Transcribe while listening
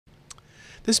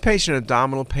This patient had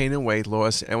abdominal pain and weight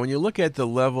loss, and when you look at the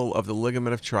level of the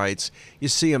ligament of Treitz, you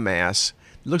see a mass.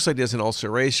 It looks like there's an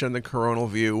ulceration in the coronal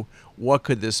view. What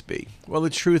could this be? Well,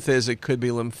 the truth is it could be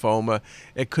lymphoma.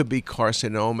 It could be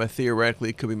carcinoma. Theoretically,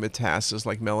 it could be metastasis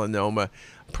like melanoma.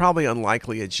 Probably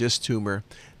unlikely a GIST tumor.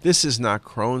 This is not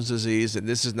Crohn's disease, and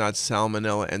this is not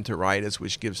Salmonella enteritis,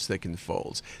 which gives thickened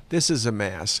folds. This is a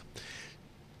mass.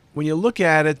 When you look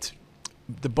at it,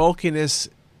 the bulkiness,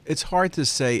 it's hard to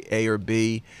say A or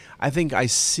B. I think I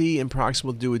see in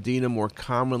proximal duodenum more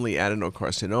commonly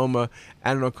adenocarcinoma.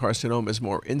 Adenocarcinoma is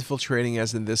more infiltrating,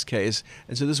 as in this case,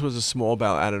 and so this was a small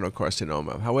bowel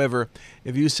adenocarcinoma. However,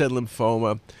 if you said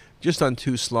lymphoma, just on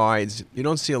 2 slides, you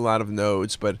don't see a lot of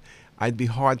nodes, but I'd be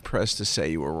hard-pressed to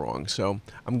say you were wrong. So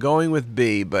I'm going with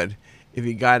B, but if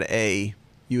you got A,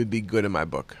 you would be good in my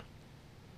book.